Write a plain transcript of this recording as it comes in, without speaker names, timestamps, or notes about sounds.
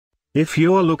If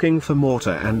you're looking for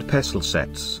mortar and pestle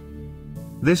sets,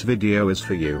 this video is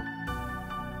for you.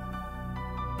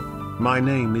 My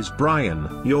name is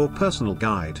Brian, your personal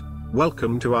guide.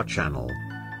 Welcome to our channel.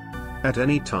 At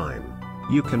any time,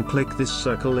 you can click this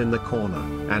circle in the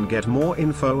corner and get more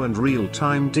info and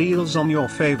real-time deals on your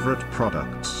favorite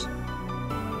products.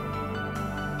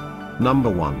 Number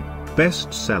 1.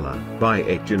 Bestseller by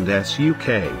H&S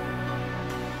UK.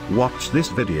 Watch this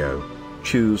video.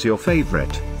 Choose your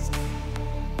favorite.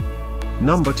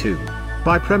 Number 2.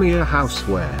 By Premier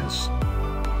Housewares.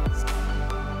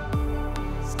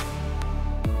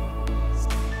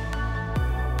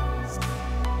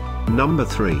 Number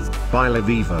 3. By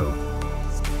Livivo.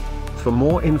 For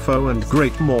more info and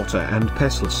great mortar and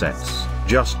pestle sets,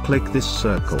 just click this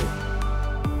circle.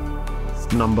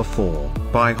 Number 4.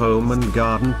 By Home and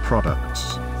Garden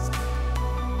Products.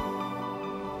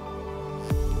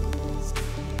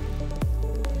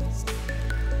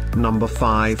 Number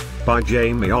 5, by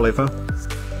Jamie Oliver.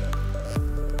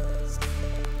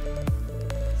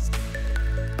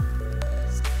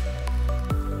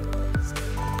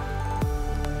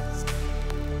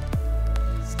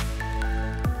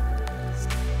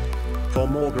 For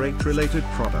more great related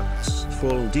products,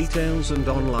 full details and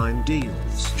online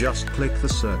deals, just click the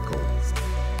circle.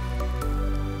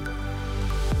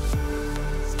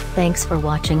 Thanks for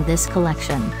watching this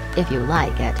collection. If you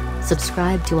like it,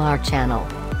 subscribe to our channel.